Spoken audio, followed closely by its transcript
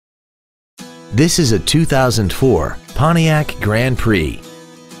This is a 2004 Pontiac Grand Prix.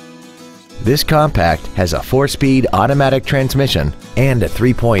 This compact has a 4-speed automatic transmission and a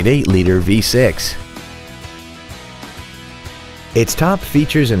 3.8-liter V6. Its top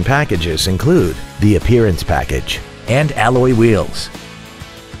features and packages include the Appearance Package and alloy wheels.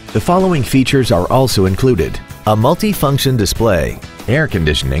 The following features are also included: a multi-function display, air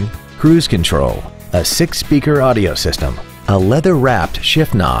conditioning, cruise control, a 6-speaker audio system, a leather-wrapped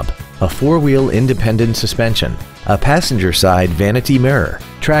shift knob, a 4-wheel independent suspension, a passenger side vanity mirror,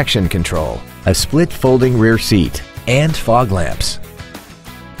 traction control, a split folding rear seat, and fog lamps.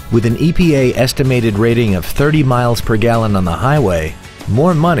 With an EPA estimated rating of 30 miles per gallon on the highway,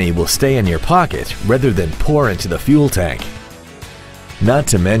 more money will stay in your pocket rather than pour into the fuel tank. Not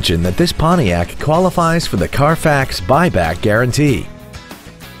to mention that this Pontiac qualifies for the Carfax buyback guarantee.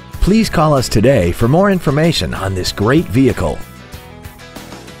 Please call us today for more information on this great vehicle.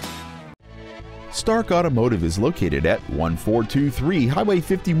 Stark Automotive is located at 1423 Highway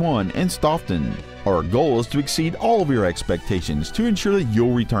 51 in Stoughton. Our goal is to exceed all of your expectations to ensure that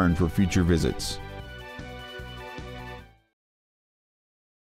you'll return for future visits.